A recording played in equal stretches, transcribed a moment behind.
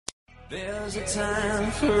There's a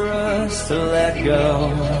time for us to let go.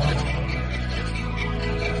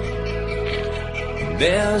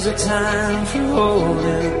 There's a time for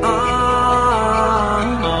holding on.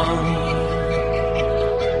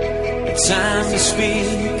 A time to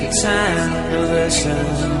speak, a time to listen.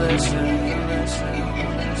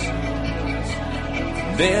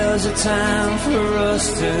 There's a time for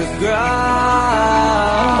us to grow.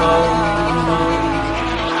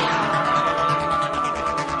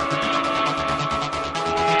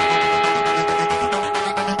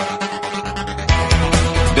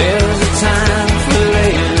 There's a time for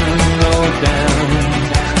laying low down.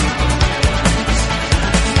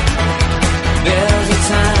 There's a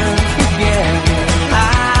time for getting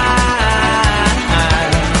high.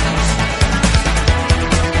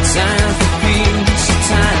 Time for peace,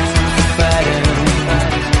 time for fighting.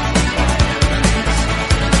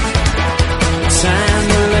 Time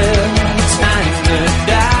to live, time to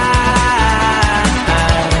die.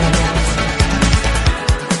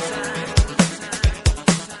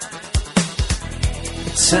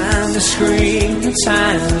 Time to scream,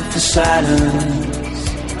 time for silence.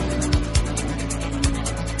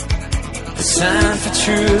 It's time for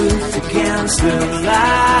truth against the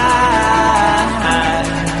lie.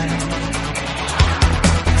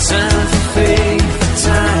 Time for faith.